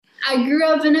I grew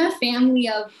up in a family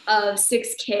of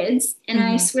 6 kids, and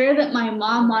I swear that my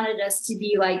mom wanted us to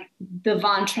be like the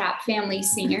Von Trapp family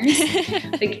singers.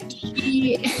 Like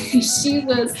she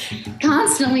was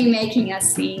constantly making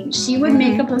us sing. She would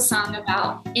make up a song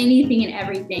about anything and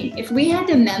everything. If we had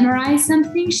to memorize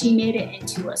something, she made it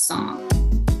into a song.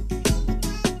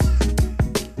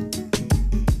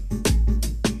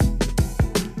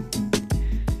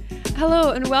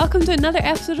 Hello and welcome to another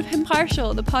episode of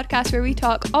Impartial, the podcast where we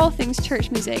talk all things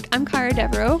church music. I'm Cara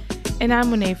Devereaux. And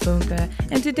I'm Monet Funka.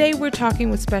 And today we're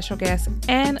talking with special guest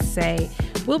Anne Say.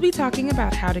 We'll be talking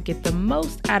about how to get the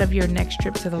most out of your next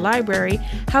trip to the library,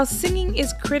 how singing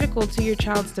is critical to your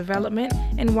child's development,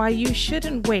 and why you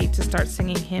shouldn't wait to start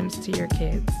singing hymns to your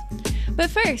kids. But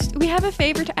first, we have a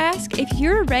favor to ask. If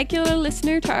you're a regular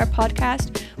listener to our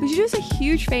podcast, would you do us a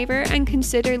huge favor and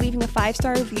consider leaving a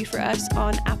 5-star review for us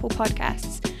on Apple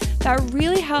Podcasts? That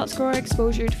really helps grow our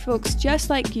exposure to folks just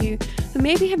like you who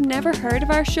maybe have never heard of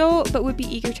our show but would be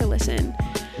eager to listen.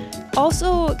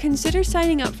 Also, consider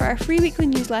signing up for our free weekly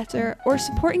newsletter or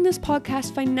supporting this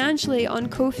podcast financially on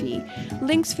Ko-fi.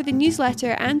 Links for the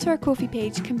newsletter and to our Ko-fi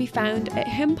page can be found at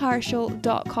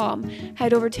himpartial.com.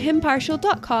 Head over to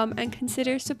himpartial.com and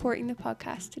consider supporting the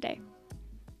podcast today.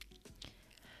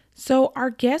 So our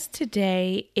guest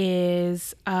today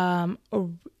is,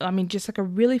 just like a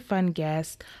really fun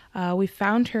guest. We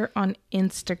found her on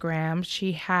Instagram.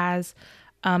 She has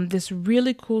this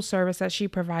really cool service that she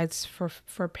provides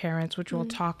for parents, which we'll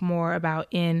talk more about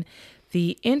in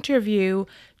the interview.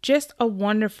 Just a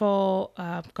wonderful,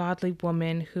 godly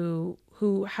woman who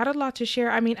had a lot to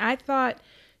share. I mean, I thought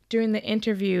during the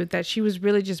interview that she was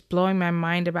really just blowing my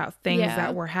mind about things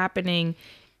that were happening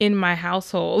in my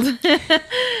household.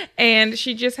 And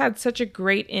she just had such a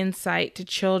great insight to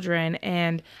children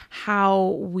and how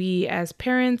we as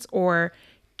parents or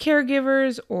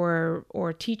caregivers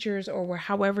or teachers or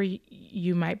however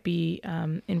you might be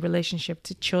in relationship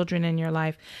to children in your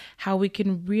life, how we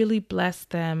can really bless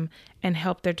them and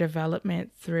help their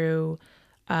development through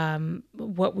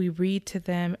what we read to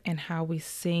them and how we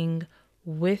sing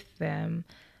with them.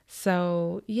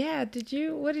 So yeah,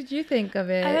 what did you think of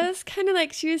it? I was kind of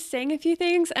like, she was saying a few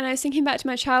things and I was thinking back to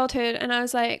my childhood and I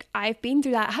was like, I've been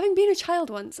through that. Having been a child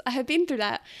once, I have been through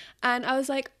that. And I was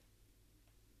like,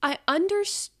 I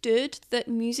understood that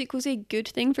music was a good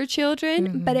thing for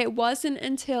children, but it wasn't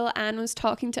until Anne was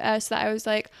talking to us that I was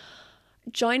like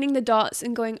joining the dots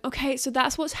and going, okay, so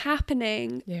that's what's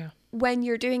happening when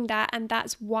you're doing that, and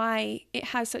that's why it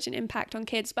has such an impact on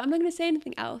kids. But I'm not going to say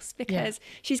anything else because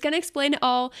she's going to explain it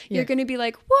all. You're going to be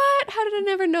like, what? How did I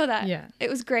never know that? Yeah. It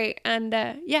was great. And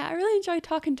I really enjoyed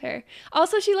talking to her.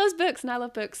 Also, she loves books and I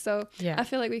love books. So I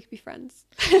feel like we could be friends.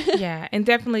 Yeah. And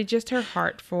definitely just her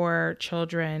heart for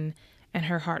children and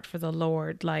her heart for the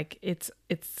Lord. Like it's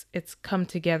come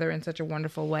together in such a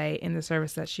wonderful way in the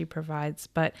service that she provides.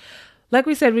 But like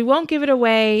we said, we won't give it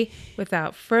away.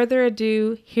 Without further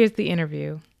ado, here's the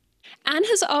interview. Anne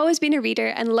has always been a reader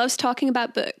and loves talking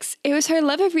about books. It was her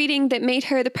love of reading that made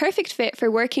her the perfect fit for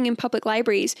working in public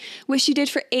libraries, which she did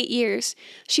for 8 years.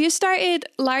 She has started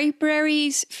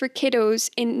Libraries for Kiddos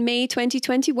in May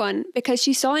 2021 because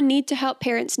she saw a need to help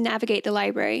parents navigate the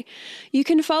library. You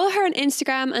can follow her on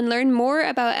Instagram and learn more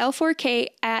about L4K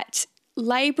at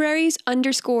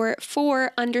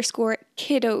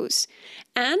libraries_for_kiddos.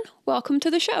 Anne, welcome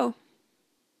to the show.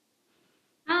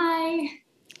 Hi.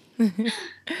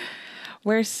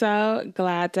 We're so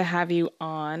glad to have you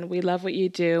on. We love what you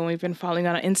do. And we've been following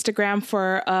on Instagram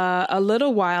for a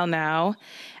little while now.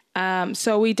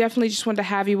 So we definitely just wanted to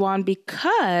have you on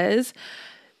because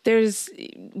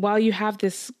while you have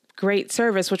this great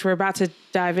service, which we're about to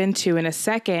dive into in a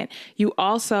second, you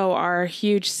also are a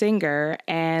huge singer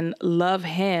and love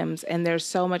hymns. And there's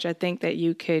so much I think that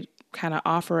you could kind of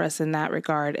offer us in that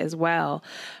regard as well.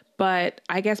 But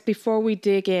I guess before we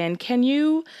dig in, can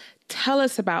you tell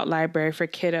us about Library for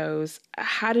Kiddos?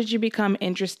 How did you become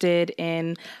interested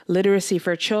in literacy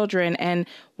for children, and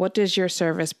what does your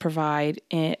service provide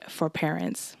for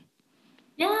parents?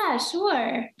 Yeah,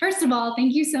 sure. First of all,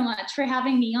 thank you so much for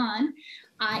having me on.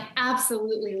 I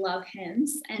absolutely love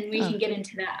hymns, and we can get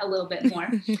into that a little bit more.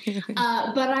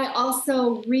 But I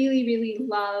also really, really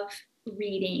love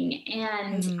reading,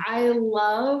 and I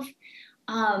love,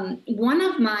 one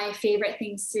of my favorite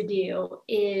things to do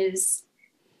is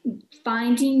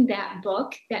finding that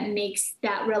book that makes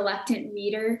that reluctant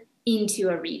reader into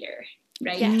a reader,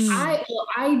 right? Yes. I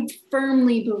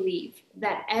firmly believe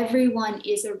that everyone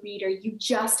is a reader. You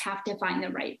just have to find the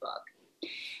right book.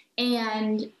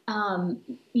 And,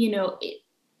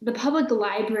 the public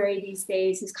library these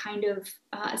days is kind of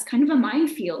a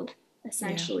minefield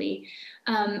essentially.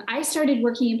 I started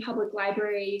working in public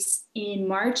libraries in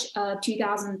March of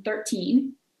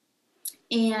 2013,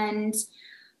 and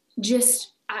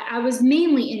just I was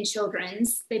mainly in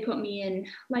children's. They put me in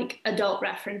like adult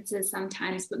references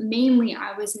sometimes, but mainly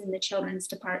I was in the children's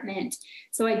department.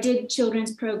 So I did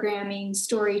children's programming,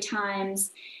 story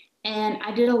times, and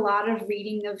I did a lot of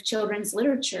reading of children's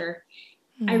literature.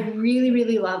 I really,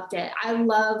 really loved it. I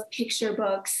love picture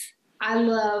books. I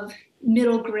love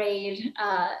middle grade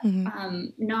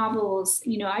novels.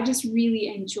 You know, I just really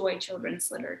enjoy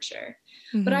children's literature.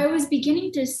 But I was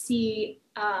beginning to see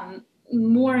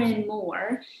more and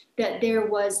more that there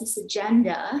was this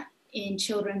agenda in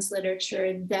children's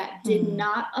literature that did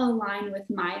not align with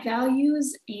my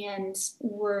values and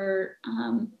were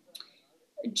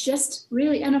just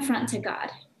really an affront to God.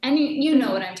 And you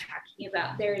know what I'm talking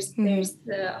about. There's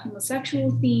the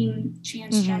homosexual theme,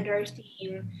 transgender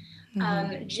theme,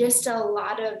 just a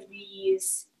lot of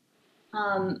these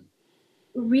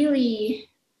really,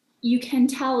 you can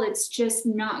tell it's just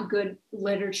not good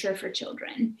literature for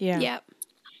children. Yeah.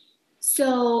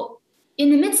 So in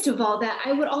the midst of all that,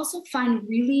 I would also find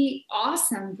really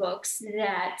awesome books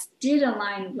that did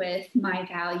align with my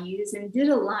values and did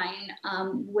align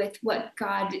with what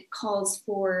God calls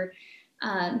for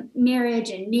marriage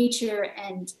and nature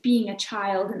and being a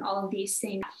child and all of these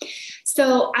things.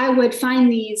 So I would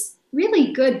find these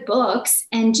really good books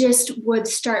and just would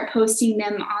start posting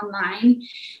them online.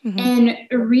 And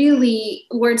really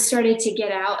word started to get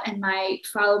out and my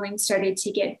following started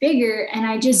to get bigger. And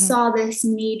I just saw this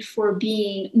need for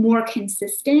being more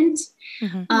consistent.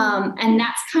 And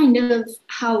that's kind of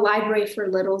how Library for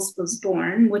Littles was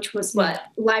born, which was what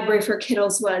Library for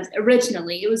Kiddles was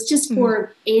originally. It was just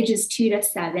for ages 2 to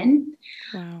 7.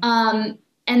 Wow.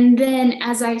 And then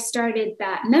as I started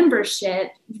that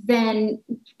membership, then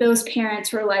those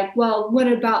parents were like, well, what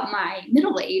about my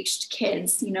middle-aged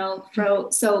kids, you know,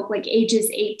 so like ages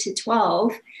 8 to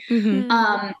 12.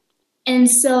 And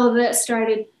so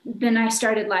then I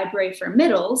started Library for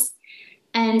Middles.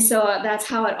 And so that's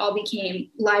how it all became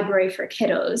Library for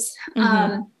Kiddos.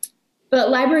 But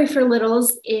Library for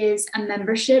Littles is a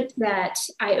membership that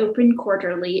I open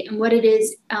quarterly. And what it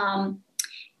is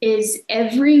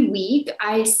every week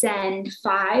I send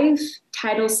 5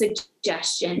 title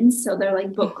suggestions. So they're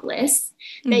like book lists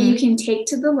that you can take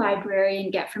to the library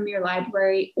and get from your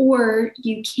library, or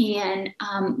you can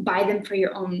buy them for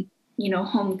your own, you know,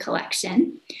 home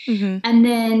collection. And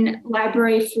then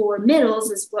Library for Middles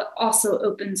is what also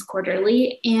opens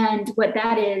quarterly. And what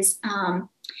that is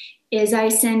I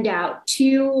send out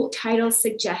 2 title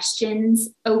suggestions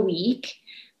a week.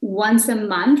 Once a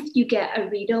month, you get a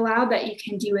read aloud that you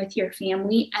can do with your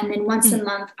family. And then once a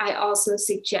month, I also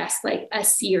suggest like a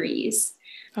series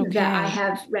that I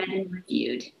have read and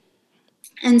reviewed.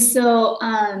 And so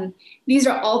these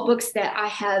are all books that I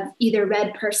have either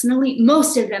read personally.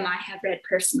 Most of them I have read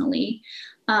personally.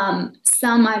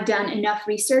 Some I've done enough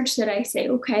research that I say,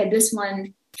 okay, this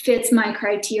one fits my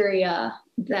criteria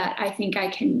that I think I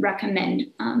can recommend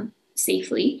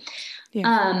safely.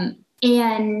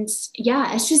 And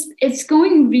yeah, it's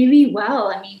going really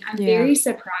well. I mean, I'm very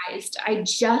surprised. I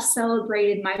just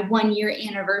celebrated my 1-year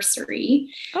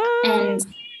anniversary. And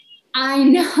I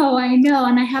know.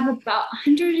 And I have about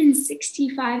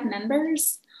 165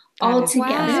 members all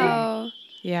together. Wow.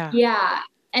 Yeah.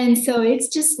 And so it's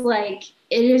just like,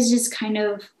 it is just kind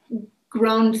of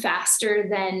grown faster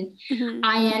than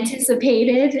I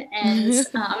anticipated. And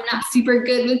I'm not super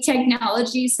good with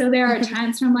technology. So there are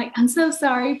times when I'm like, I'm so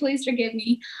sorry, please forgive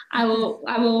me. I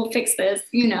will fix this,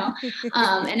 you know,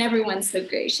 and everyone's so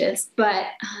gracious. But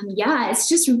yeah, it's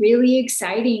just really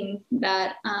exciting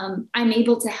that I'm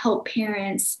able to help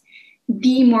parents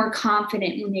be more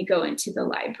confident when they go into the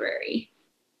library.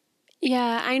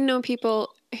 Yeah, I know people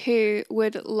who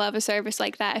would love a service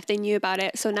like that if they knew about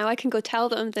it. So now I can go tell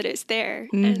them that it's there.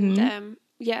 And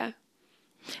yeah.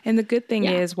 And the good thing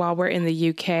is, while we're in the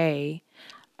UK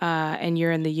and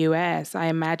you're in the US, I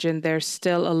imagine there's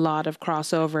still a lot of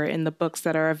crossover in the books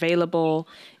that are available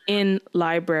in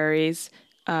libraries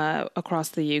across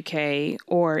the UK,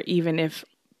 or even if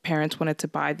parents wanted to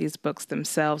buy these books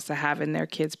themselves to have in their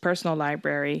kids' personal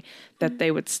library, that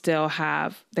they would still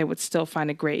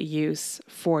find a great use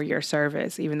for your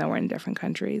service, even though we're in different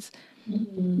countries.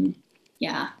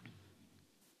 Yeah.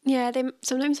 Yeah, they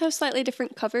sometimes have slightly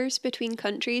different covers between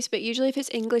countries, but usually if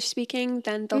it's English speaking,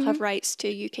 then they'll have rights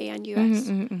to UK and US.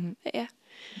 But yeah,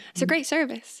 it's a great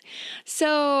service.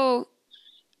 So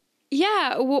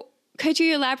yeah, could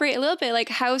you elaborate a little bit? Like,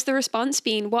 how's the response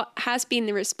been? What has been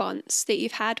the response that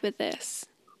you've had with this?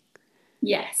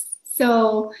 Yes.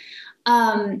 So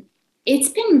It's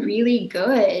been really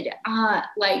good.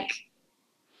 Like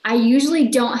I usually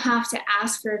don't have to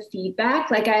ask for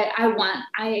feedback. Like I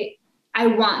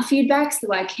want feedback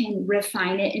so I can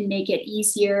refine it and make it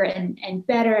easier and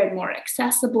better and more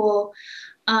accessible.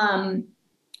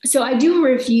 So I do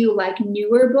review like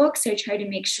newer books. I try to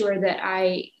make sure that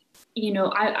I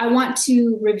want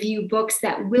to review books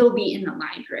that will be in the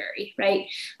library, right?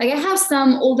 Like I have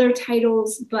some older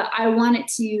titles, but I want it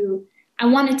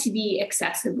to be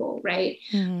accessible, right?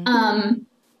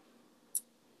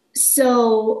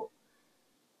 So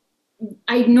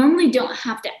I normally don't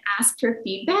have to ask for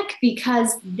feedback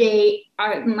because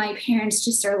my parents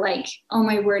just are like, oh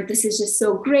my word, this is just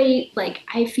so great. Like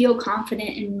I feel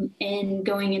confident in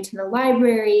going into the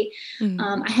library.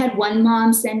 I had one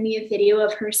mom send me a video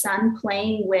of her son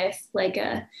playing with like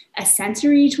a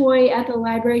sensory toy at the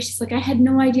library. She's like, I had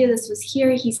no idea this was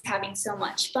here. He's having so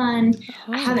much fun.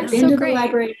 I haven't been to the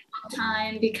library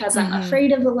time because I'm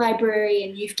afraid of the library,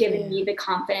 and you've given me the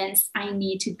confidence I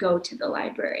need to go to the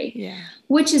library,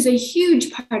 which is a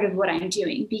huge part of what I'm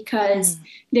doing because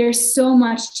there's so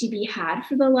much to be had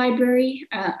for the library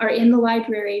or in the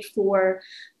library for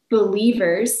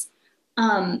believers.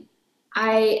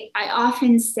 I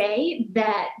often say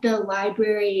that the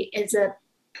library is a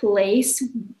place,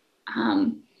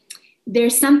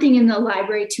 there's something in the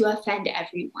library to offend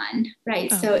everyone,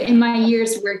 right? So in my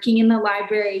years working in the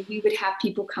library, we would have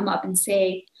people come up and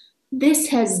say, this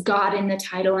has God in the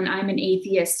title and I'm an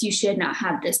atheist. You should not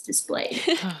have this displayed,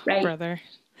 right? Brother.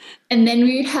 And then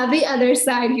we would have the other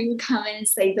side who would come in and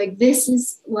say, like,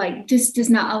 this does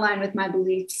not align with my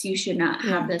beliefs. You should not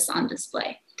have this on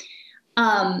display.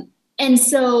 And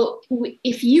so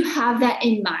if you have that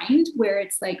in mind, where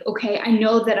it's like, okay, I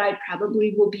know that I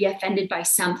probably will be offended by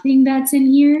something that's in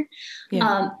here,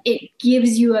 it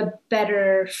gives you a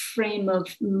better frame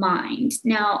of mind.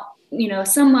 Now,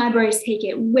 some libraries take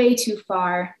it way too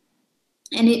far,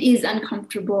 and it is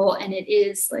uncomfortable, and it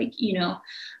is like,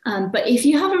 but if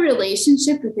you have a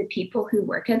relationship with the people who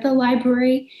work at the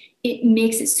library, it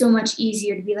makes it so much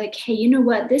easier to be like, hey, you know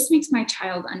what? This makes my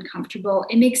child uncomfortable.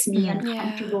 It makes me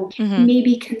uncomfortable.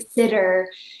 Maybe consider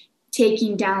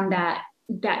taking down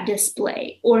that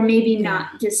display, or maybe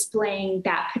not displaying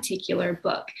that particular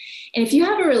book. And if you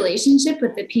have a relationship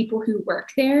with the people who work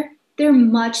there, they're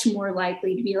much more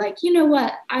likely to be like, you know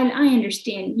what? I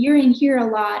understand you're in here a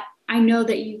lot. I know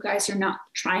that you guys are not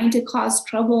trying to cause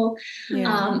trouble.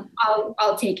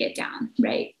 I'll take it down.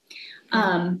 Right.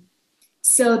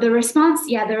 So the response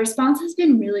has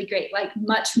been really great, like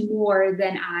much more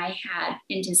than I had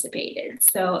anticipated.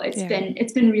 So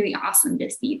it's been really awesome to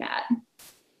see that.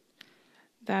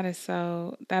 That is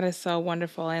so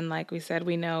wonderful. And like we said,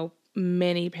 we know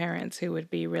many parents who would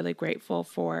be really grateful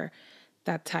for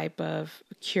that type of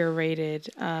curated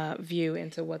view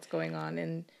into what's going on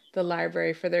in the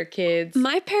library for their kids.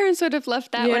 My parents would have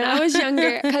loved that when I was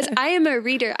younger, because I am a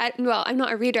reader. I'm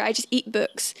not a reader. I just eat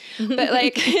books. But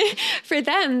like for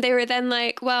them, they were then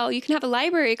like, well, you can have a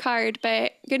library card,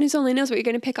 but goodness only knows what you're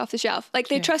going to pick off the shelf. Like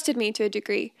they trusted me to a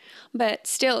degree, but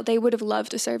still they would have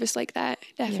loved a service like that.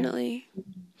 Definitely. Yeah.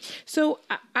 So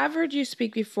I've heard you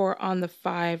speak before on the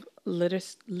 5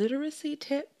 literacy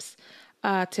tips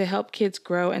to help kids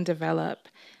grow and develop.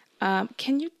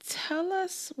 Can you tell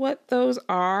us what those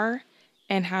are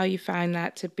and how you find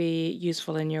that to be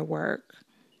useful in your work?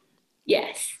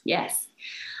 Yes.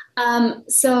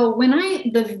 So when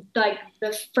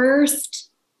the first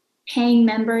paying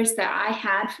members that I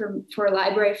had for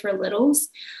Library for Littles,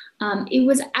 it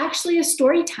was actually a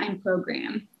story time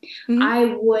program.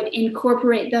 I would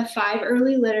incorporate the 5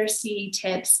 early literacy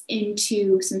tips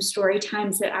into some story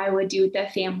times that I would do with the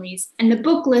families, and the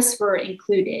book lists were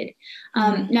included.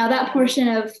 Now that portion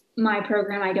of my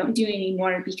program I don't do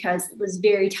anymore because it was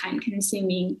very time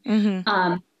consuming.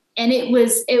 And it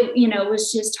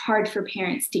was just hard for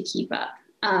parents to keep up.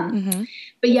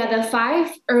 But yeah, the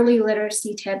 5 early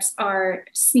literacy tips are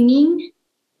singing,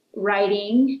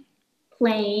 writing,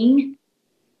 playing,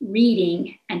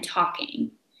 reading, and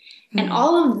talking. And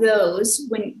all of those,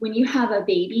 when you have a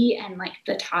baby and like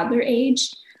the toddler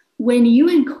age, when you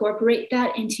incorporate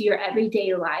that into your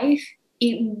everyday life,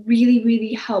 it really,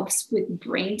 really helps with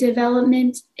brain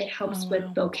development. It helps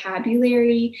with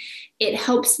vocabulary. It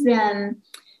helps them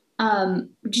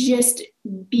just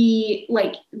be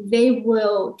like, they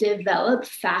will develop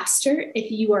faster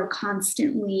if you are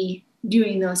constantly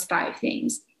doing those 5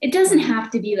 things. It doesn't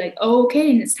have to be like, oh, okay,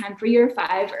 and it's time for your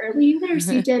 5 early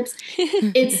literacy tips.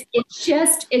 It's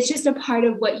just a part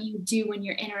of what you do when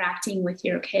you're interacting with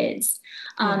your kids.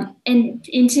 And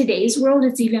in today's world,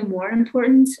 it's even more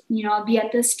important. I'll be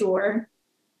at the store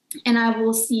And I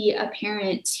will see a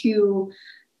parent who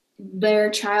their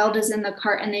child is in the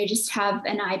cart and they just have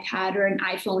an iPad or an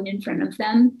iPhone in front of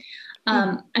them.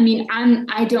 I mean,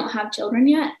 I don't have children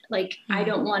yet. Like, I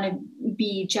don't want to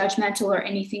be judgmental or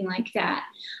anything like that.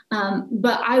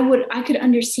 But I could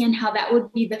understand how that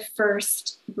would be the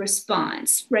first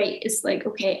response, right? It's like,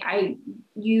 okay,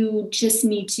 you just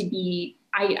need to be,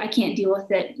 I can't deal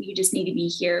with it. You just need to be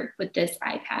here with this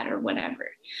iPad or whatever.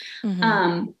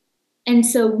 And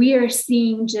so we are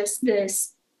seeing just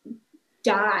this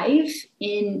dive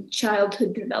in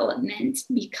childhood development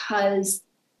because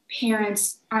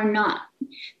parents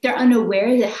they're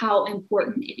unaware that how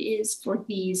important it is for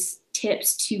these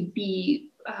tips to be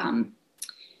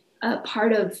a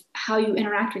part of how you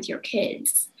interact with your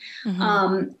kids.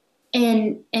 And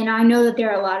I know that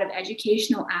there are a lot of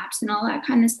educational apps and all that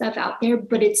kind of stuff out there,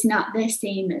 but it's not the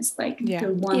same as like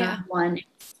the one-on-one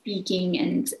speaking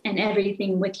and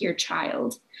everything with your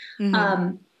child.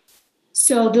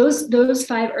 So those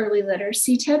 5 early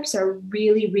literacy tips are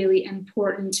really, really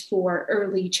important for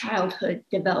early childhood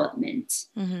development.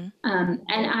 And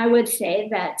I would say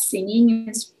that singing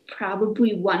is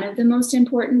probably one of the most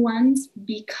important ones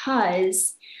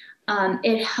because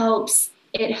it helps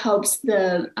with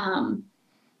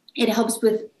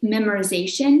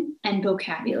memorization and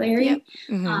vocabulary.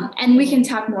 And we can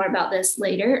talk more about this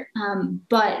later.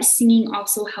 But singing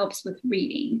also helps with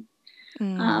reading.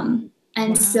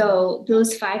 And so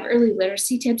those 5 early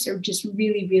literacy tips are just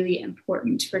really, really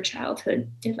important for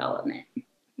childhood development.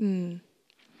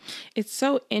 It's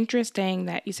so interesting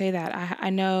that you say that. I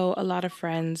know I have a lot of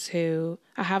friends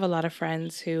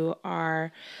who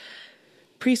are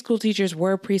preschool teachers,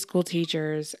 were preschool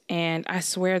teachers, and I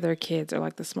swear their kids are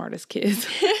like the smartest kids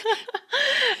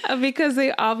because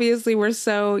they obviously were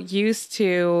so used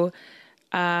to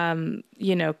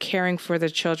caring for the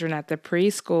children at the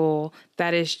preschool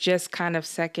that is just kind of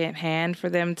secondhand for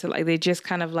them to like, they just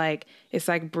kind of like, it's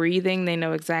like breathing. They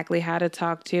know exactly how to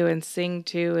talk to and sing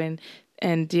to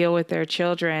and deal with their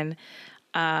children.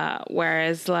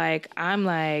 Whereas like, I'm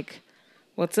like,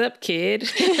 what's up,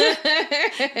 kid?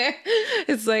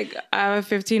 It's like, I have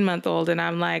a 15-month-old and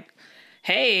I'm like,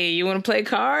 hey, you want to play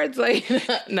cards? Like,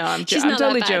 no, I'm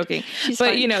totally joking. But,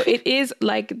 fine. It is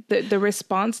like the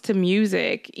response to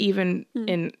music, even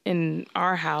in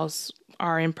our house,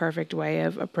 our imperfect way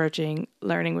of approaching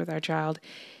learning with our child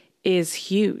is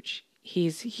huge.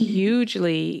 He's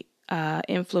hugely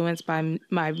influenced by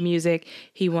my music.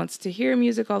 He wants to hear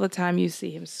music all the time. You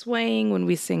see him swaying when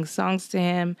we sing songs to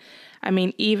him. I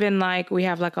mean, even like we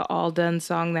have like an all done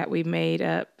song that we made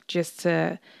up just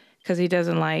because he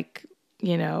doesn't like,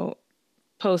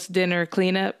 post dinner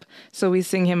cleanup. So we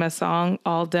sing him a song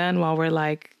all done while we're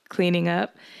like cleaning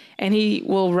up and he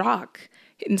will rock.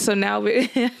 And so now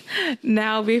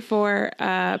before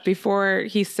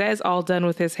he says all done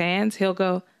with his hands, he'll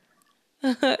go,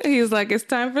 he's like, it's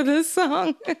time for this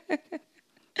song,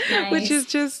 nice. Which is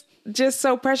just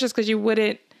so precious because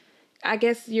I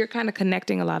guess you're kind of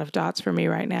connecting a lot of dots for me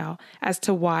right now as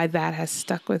to why that has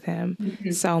stuck with him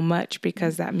so much,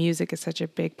 because that music is such a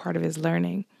big part of his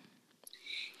learning.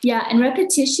 Yeah, and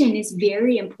repetition is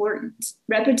very important.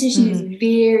 Repetition is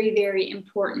very, very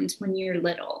important when you're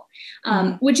little,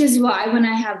 which is why when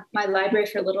I have my library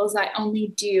for littles, I only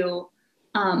do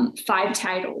 5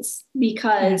 titles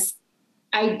because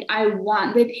I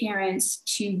want the parents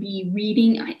to be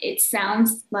reading. It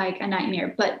sounds like a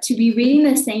nightmare, but to be reading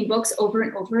the same books over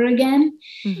and over again,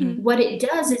 what it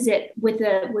does is with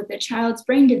a child's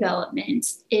brain development,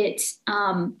 it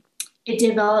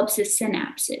develops the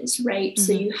synapses, right?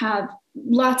 So you have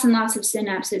lots and lots of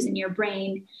synapses in your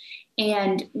brain.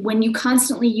 And when you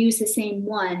constantly use the same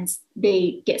ones,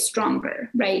 they get stronger,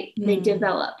 right? They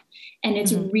develop. And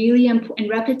it's really important. And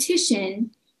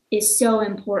repetition is so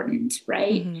important,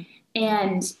 right?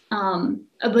 And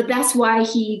but that's why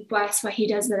he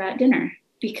does that at dinner,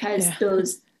 because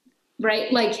those,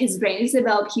 right, like his brain is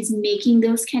developed, he's making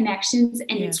those connections,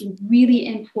 and it's really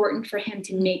important for him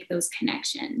to make those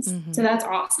connections. So that's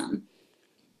awesome.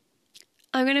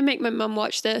 I'm going to make my mum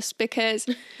watch this because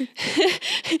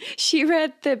she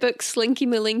read the book Slinky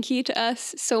Malinky to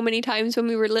us so many times when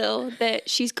we were little that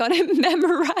she's got it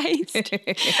memorized.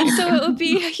 So it would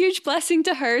be a huge blessing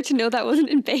to her to know that wasn't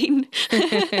in vain.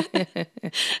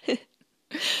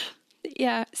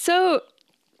 Yeah. So,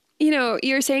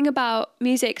 you're saying about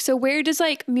music. So where does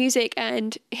like music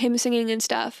and hymn singing and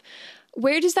stuff,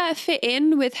 where does that fit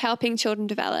in with helping children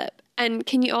develop? And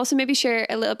can you also maybe share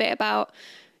a little bit about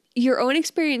your own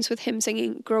experience with hymn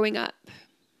singing growing up?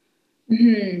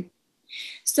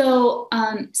 So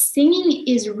singing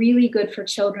is really good for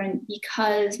children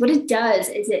because what it does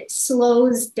is it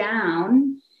slows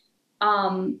down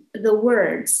the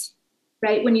words,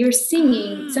 right? When you're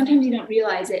singing, sometimes you don't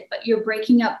realize it, but you're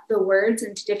breaking up the words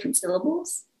into different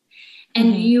syllables.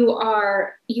 And you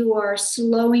are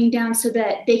slowing down so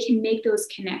that they can make those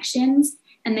connections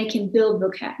and they can build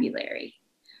vocabulary.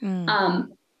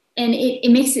 And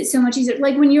it makes it so much easier.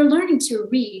 Like when you're learning to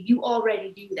read, you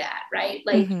already do that, right?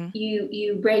 Like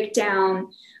you break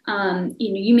down,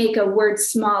 you make a word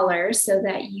smaller so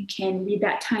that you can read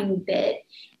that tiny bit,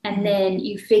 and then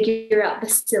you figure out the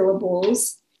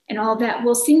syllables and all that.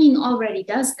 Well, singing already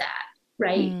does that,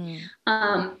 right?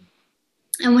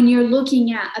 And when you're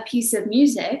looking at a piece of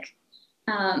music,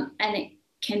 and it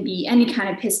can be any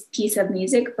kind of piece of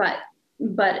music, but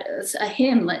a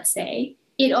hymn, let's say,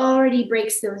 it already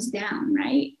breaks those down,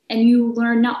 right? And you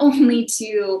learn not only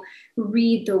to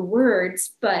read the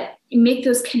words, but make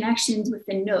those connections with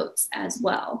the notes as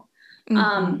well.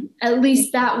 At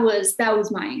least that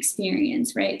was my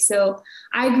experience, right? So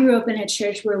I grew up in a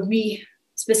church where we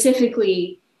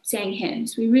specifically sang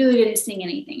hymns. We really didn't sing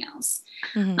anything else.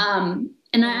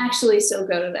 And I actually still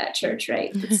go to that church,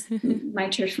 right? It's my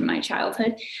church from my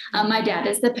childhood. My dad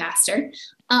is the pastor.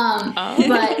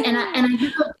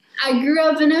 I grew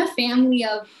up in a family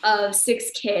of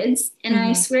 6 kids, and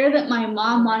I swear that my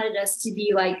mom wanted us to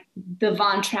be like the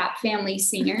Von Trapp family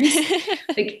singers.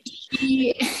 Like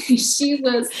she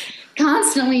was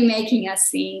constantly making us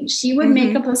sing. She would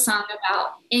make up a song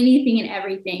about anything and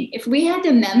everything. If we had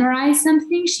to memorize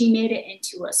something, she made it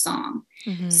into a song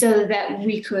so that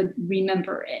we could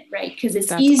remember it, right? Because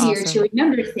it's easier to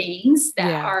remember things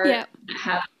that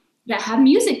have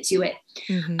music to it.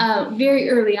 Very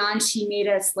early on, she made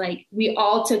us we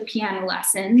all took piano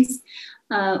lessons.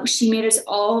 She made us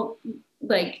all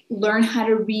learn how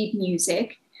to read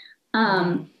music.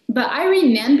 But I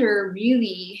remember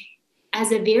really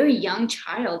as a very young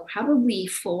child, probably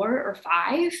 4 or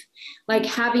 5,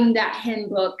 having that hymn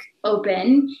book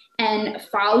open and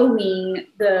following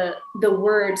the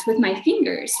words with my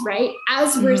fingers, right?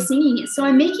 As we're singing it. So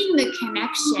I'm making the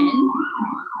connection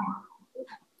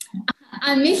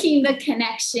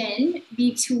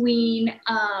between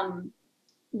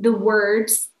the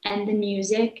words and the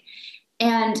music,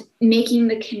 and making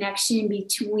the connection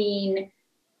between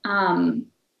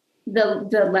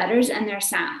the letters and their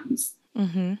sounds.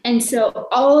 And so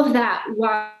all of that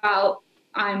while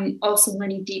I'm also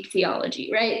learning deep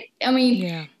theology, right? I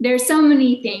mean, there's so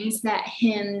many things that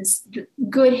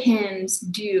good hymns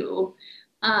do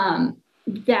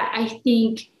that I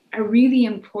think are really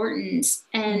important.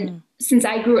 And since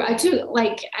I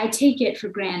take it for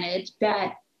granted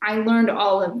that I learned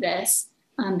all of this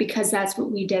because that's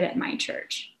what we did at my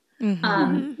church.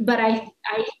 But I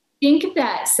think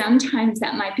that sometimes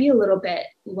that might be a little bit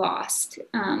lost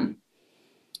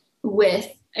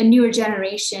with a newer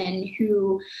generation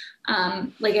who, I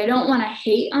don't want to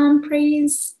hate on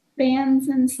praise bands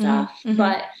and stuff,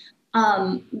 but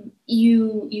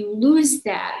you lose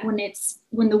that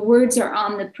when the words are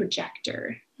on the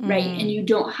projector, right? And you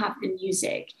don't have the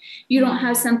music. You don't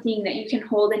have something that you can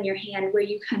hold in your hand where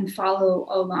you can follow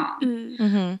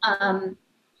along.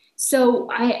 So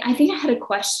I think I had a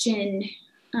question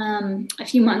a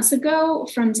few months ago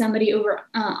from somebody over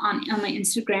on my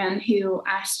Instagram who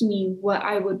asked me what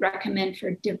I would recommend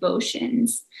for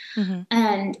devotions.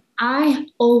 And I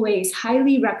always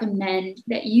highly recommend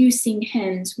that you sing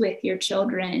hymns with your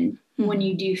children when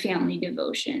you do family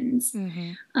devotions,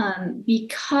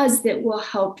 because it will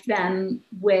help them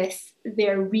with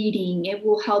their reading. It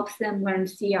will help them learn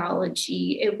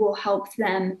theology. It will help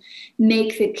them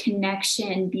make the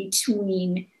connection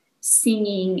between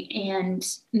singing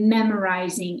and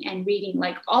memorizing and reading,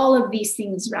 all of these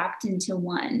things wrapped into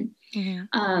one.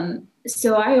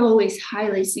 So I always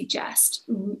highly suggest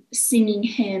singing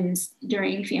hymns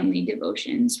during family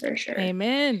devotions for sure.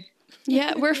 Amen.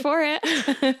 Yeah, we're for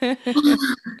it.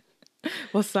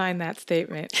 We'll sign that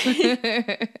statement.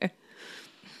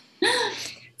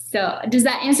 So does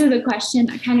that answer the question?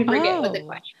 I kind of forget what the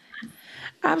question.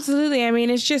 Absolutely. I mean,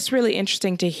 it's just really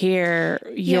interesting to hear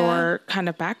your kind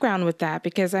of background with that,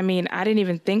 because I mean, I didn't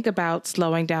even think about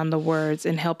slowing down the words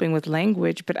and helping with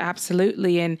language, but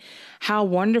absolutely. And how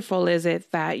wonderful is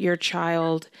it that your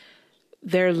child,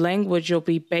 their language will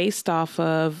be based off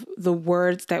of the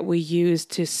words that we use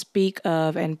to speak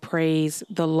of and praise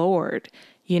the Lord.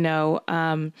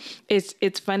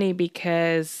 It's funny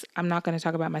because I'm not going to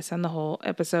talk about my son the whole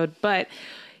episode, but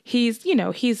he's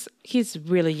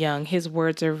really young. His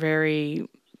words are very,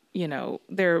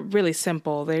 they're really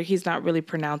simple. He's not really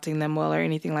pronouncing them well or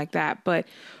anything like that. But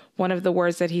one of the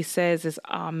words that he says is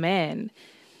amen,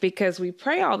 because we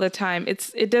pray all the time.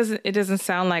 It doesn't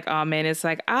sound like amen. It's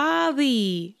like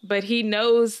Ali, but he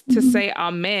knows to say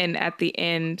amen at the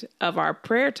end of our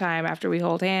prayer time after we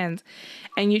hold hands.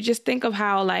 And you just think of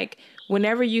how, like,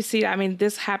 whenever you see, I mean,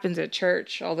 this happens at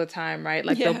church all the time, right?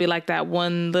 Like there'll be like that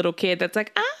one little kid that's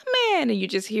like, amen. And you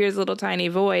just hear his little tiny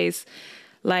voice,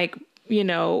 like, you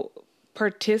know,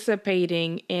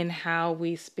 participating in how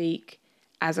we speak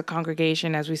as a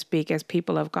congregation, as we speak as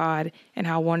people of God. And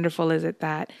how wonderful is it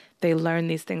that they learn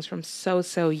these things from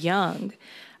so young,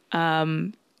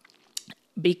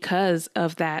 because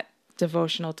of that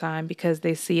devotional time, because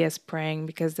they see us praying,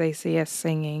 because they see us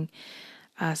singing.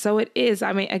 So it is.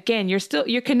 I mean, again,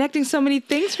 you're connecting so many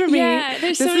things for me. Yeah,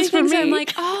 there's so many things where I'm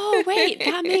like, oh, wait,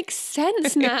 that makes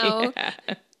sense now. Yeah.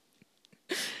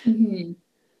 Mm-hmm.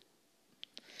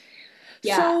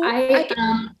 Yeah, So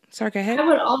sorry, go ahead. I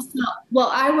would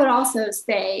also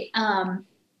say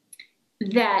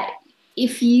that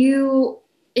if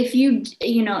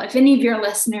any of your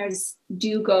listeners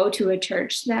do go to a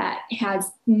church that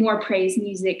has more praise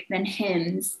music than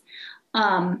hymns,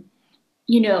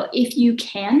 if you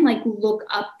can, like, look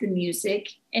up the music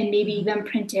and maybe even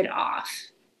print it off,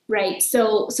 right?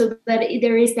 So that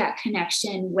there is that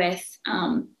connection with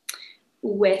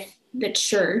the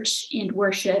church and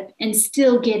worship, and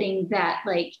still getting that,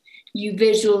 like, you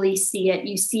visually see it,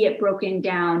 you see it broken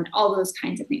down, all those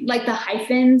kinds of things, like the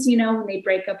hyphens, when they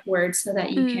break up words so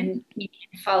that you can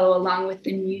follow along with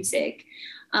the music.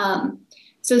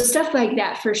 So stuff like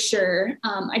that for sure.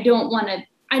 I don't want to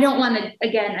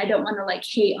like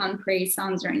hate on praise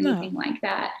songs or anything like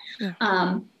that.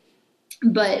 Yeah.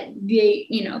 But they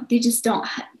just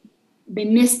they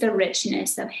miss the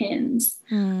richness of hymns.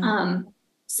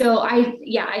 So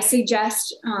I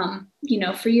suggest,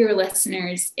 for your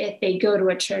listeners, if they go to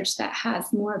a church that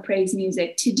has more praise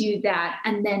music, to do that.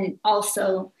 And then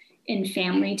also in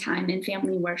family time and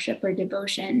family worship or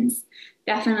devotions,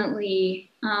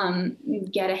 definitely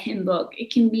get a hymn book.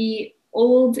 It can be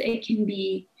old. It can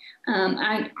be,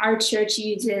 our church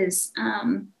uses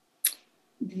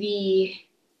the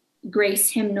Grace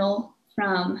hymnal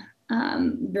from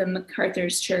the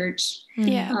MacArthur's church.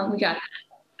 Yeah.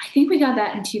 I think we got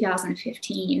that in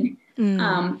 2015.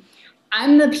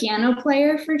 I'm the piano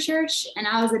player for church, and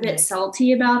I was a bit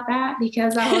salty about that,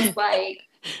 because I was like,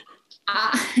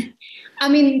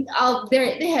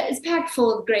 it's packed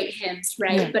full of great hymns,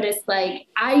 right? Yeah. But it's like,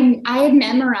 I had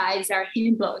memorized our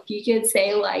hymn book. You could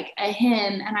say like a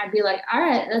hymn, and I'd be like, all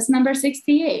right, that's number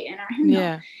 68 in our hymn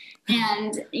book.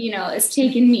 And, it's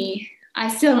taken me, I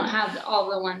still don't have all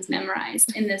the ones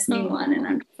memorized in this new one. And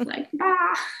I'm just like,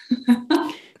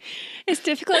 It's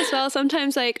difficult as well.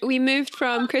 Sometimes, like, we moved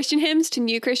from Christian hymns to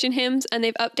new Christian hymns, and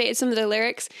they've updated some of the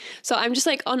lyrics. So I'm just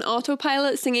like on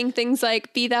autopilot singing things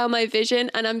like "Be Thou My Vision,"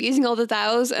 and I'm using all the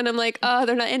thous, and I'm like, oh,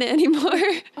 they're not in it anymore.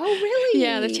 Oh, really?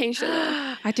 Yeah, they've changed it a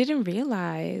little. I didn't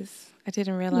realize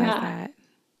that.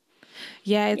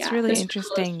 Yeah, it's really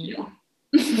interesting,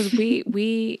 because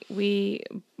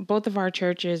we both of our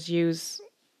churches use.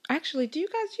 Actually, do you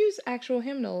guys use actual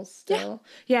hymnals still?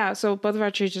 Yeah, so both of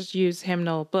our churches use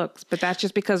hymnal books, but that's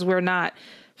just because we're not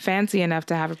fancy enough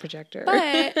to have a projector.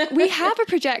 But we have a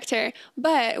projector.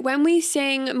 But when we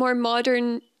sing more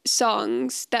modern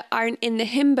songs that aren't in the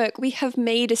hymn book, we have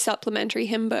made a supplementary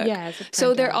hymn book. Yeah,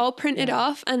 so they're all printed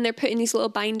off, and they're put in these little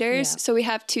binders. Yeah. So we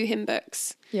have 2 hymn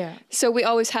books. Yeah. So we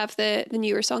always have the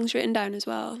newer songs written down as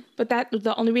well. But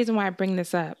the only reason why I bring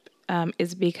this up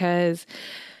is because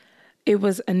it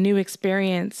was a new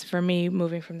experience for me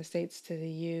moving from the States to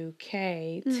the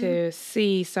UK to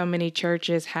see so many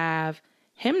churches have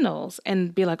hymnals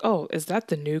and be like, oh, is that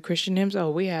the new Christian hymns?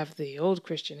 Oh, we have the old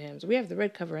Christian hymns. We have the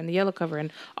red cover and the yellow cover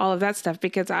and all of that stuff,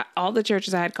 because all the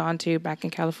churches I had gone to back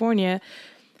in California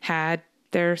had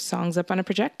their songs up on a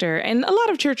projector. And a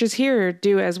lot of churches here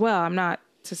do as well. I'm not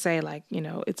to say like,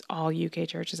 it's all UK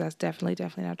churches. That's definitely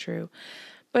not true.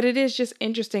 But it is just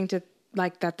interesting to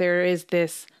like that there is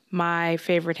this my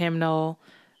favorite hymnal,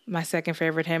 my second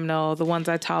favorite hymnal, the ones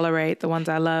I tolerate, the ones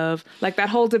I love. Like that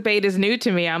whole debate is new to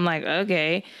me. I'm like,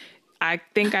 okay, I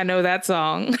think I know that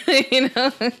song,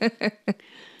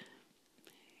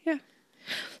 Yeah.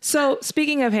 So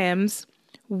speaking of hymns,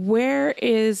 what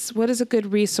is a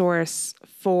good resource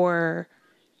for,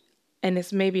 and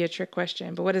this may be a trick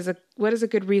question, but what is a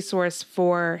good resource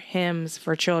for hymns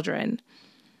for children?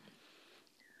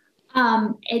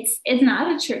 It's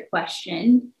not a trick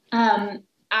question.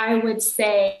 I would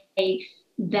say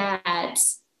that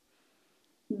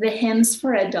the hymns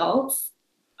for adults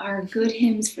are good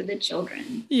hymns for the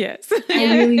children. Yes.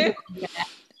 I really believe that.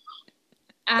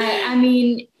 I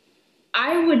mean,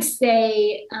 I would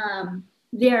say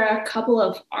there are a couple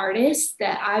of artists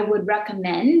that I would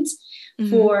recommend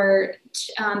for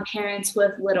parents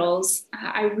with littles.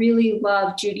 I really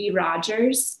love Judy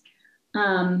Rogers.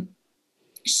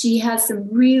 She has some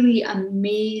really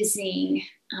amazing,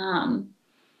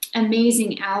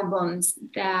 amazing albums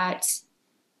that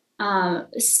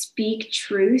speak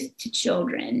truth to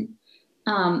children.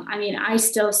 I mean, I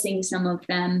still sing some of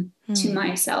them to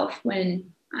myself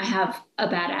when I have a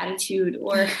bad attitude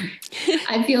or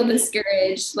I feel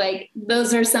discouraged. Like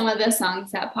those are some of the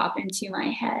songs that pop into my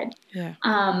head. Yeah.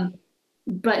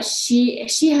 But she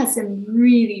has some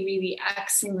really, really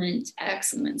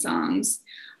excellent songs.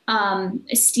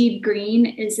 Steve Green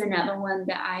is another one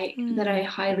that I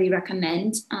highly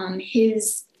recommend.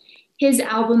 His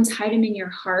albums, Hide 'Em in Your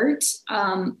Heart,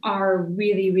 are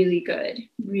really, really good,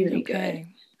 really good.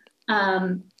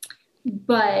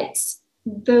 But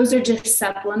those are just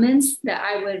supplements that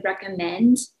I would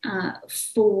recommend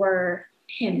for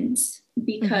hymns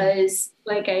because,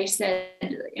 like I said,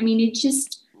 I mean,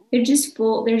 they're just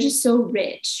so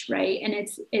rich, right? And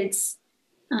it's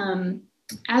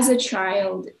as a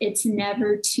child, it's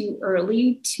never too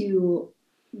early to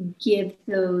give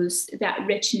that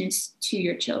richness to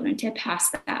your children, to pass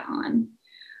that on.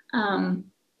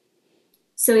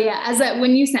 So yeah,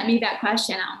 when you sent me that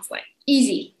question, I was like,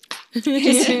 easy.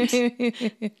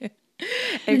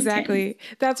 Exactly.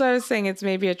 That's what I was saying. It's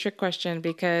maybe a trick question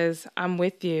because I'm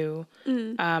with you.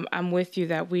 I'm with you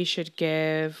that we should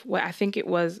give what I think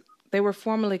they were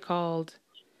formerly called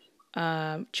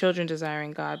Children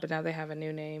Desiring God, but now they have a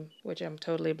new name, which I'm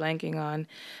totally blanking on.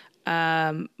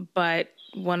 But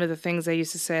one of the things they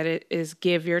used to say is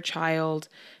give your child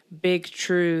big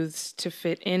truths to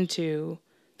fit into,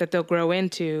 that they'll grow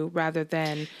into, rather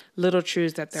than little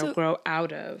truths that they'll grow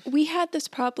out of. We had this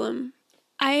problem.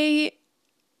 I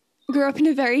grew up in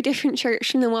a very different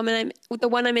church from the one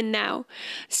I'm in now.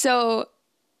 So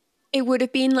it would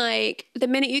have been like, the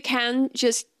minute you can,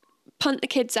 just punt the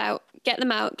kids out, get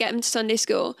them to Sunday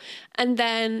school. And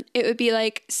then it would be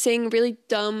like, sing really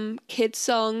dumb kids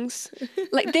songs.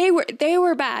 Like they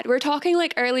were bad. We're talking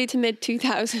like early to mid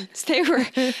 2000s. They were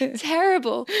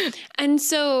terrible. And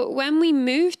so when we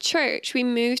moved church, we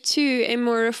moved to a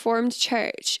more reformed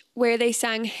church where they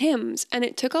sang hymns. And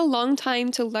it took a long time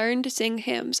to learn to sing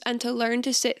hymns and to learn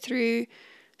to sit through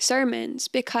sermons,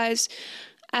 because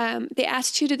the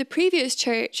attitude of the previous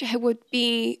church would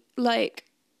be like,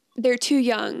 they're too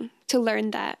young to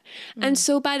learn that. And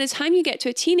so by the time you get to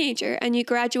a teenager and you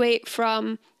graduate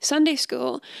from Sunday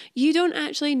school, you don't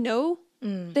actually know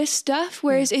this stuff.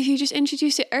 Whereas if you just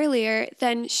introduce it earlier,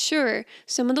 then sure,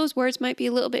 some of those words might be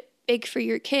a little bit big for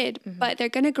your kid, but they're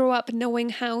going to grow up knowing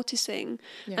how to sing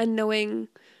and knowing.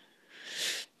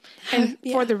 And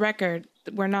for the record,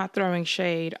 we're not throwing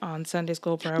shade on Sunday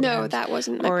school programs. No, that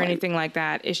wasn't my or point. Anything like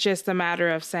that. It's just a matter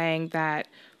of saying that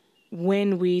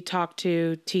when we talk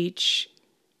to, teach,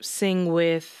 sing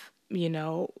with,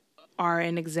 are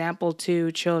an example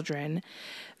to children,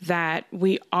 that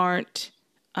we aren't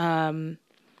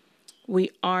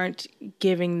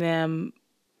giving them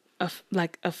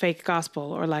a fake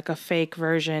gospel or like a fake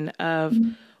version of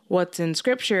what's in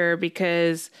scripture,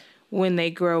 because when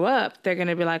they grow up, they're going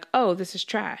to be like, oh, this is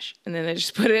trash. And then they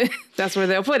just put it, that's where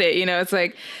they'll put it. It's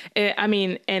like,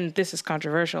 and this is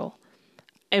controversial.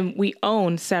 And we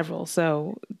own several,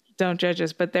 so don't judge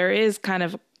us. But there is kind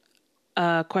of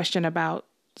a question about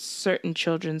certain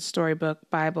children's storybook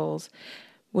Bibles,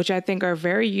 which I think are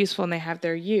very useful and they have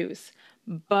their use.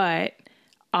 But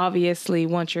obviously,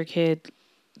 once your kid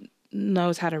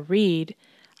knows how to read,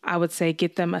 I would say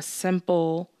get them a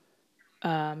simple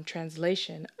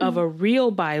translation of a real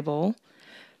Bible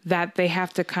that they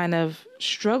have to kind of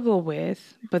struggle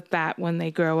with, but that when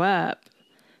they grow up,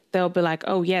 they'll be like,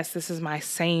 oh, yes, this is my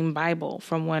same Bible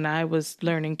from when I was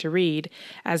learning to read,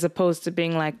 as opposed to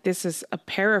being like, this is a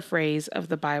paraphrase of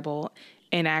the Bible,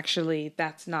 and actually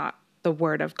that's not the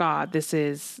word of God. This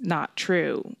is not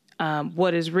true.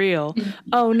 What is real?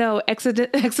 Oh, no,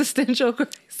 existential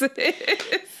crisis.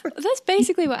 That's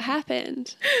basically what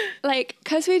happened. Like,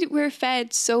 because we were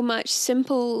fed so much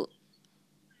simple,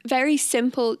 very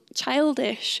simple,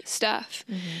 childish stuff,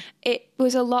 it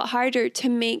was a lot harder to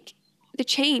make the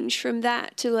change from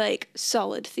that to like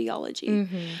solid theology.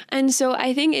 And so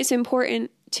I think it's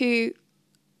important to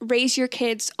raise your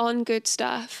kids on good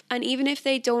stuff. And even if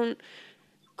they don't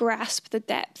grasp the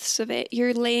depths of it,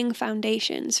 you're laying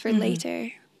foundations for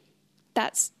later.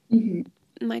 That's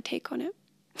my take on it.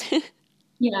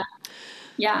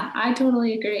 Yeah, I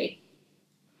totally agree.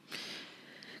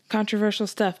 Controversial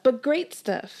stuff, but great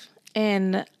stuff.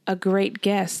 And a great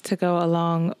guest to go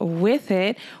along with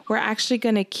it. We're actually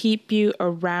going to keep you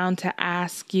around to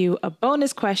ask you a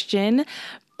bonus question,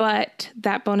 but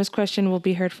that bonus question will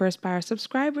be heard first by our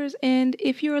subscribers. And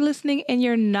if you're listening and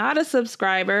you're not a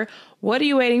subscriber, what are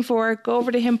you waiting for? Go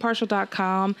over to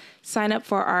himpartial.com, sign up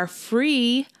for our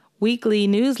free weekly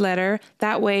newsletter.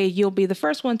 That way you'll be the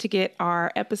first one to get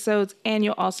our episodes, and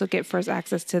you'll also get first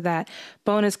access to that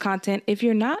bonus content. If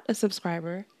you're not a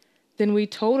subscriber, then we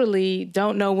totally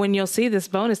don't know when you'll see this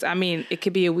bonus. I mean, it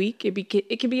could be a week,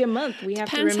 it could be a month. We have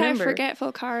to remember. Depends how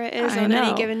forgetful Cara is on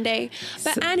any given day.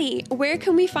 But Annie, where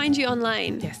can we find you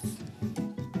online? Yes.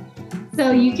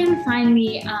 So you can find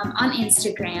me on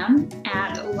Instagram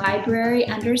at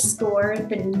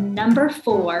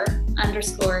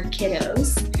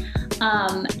library_4_kiddos.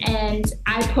 And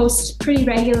I post pretty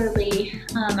regularly.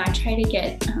 I try to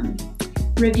get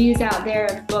reviews out there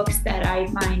of books that I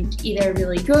find either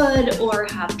really good or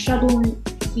have trouble,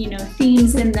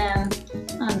 themes in them,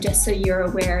 just so you're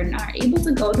aware and are able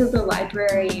to go to the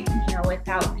library,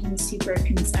 without being super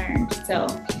concerned. So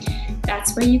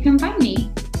that's where you can find me.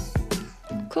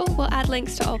 Cool. We'll add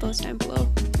links to all those down below.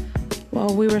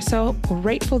 Well, we were so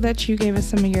grateful that you gave us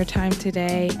some of your time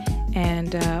today,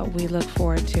 and we look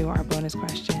forward to our bonus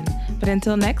question. But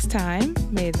until next time,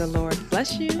 may the Lord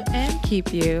bless you and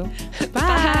keep you.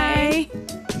 Bye. Bye.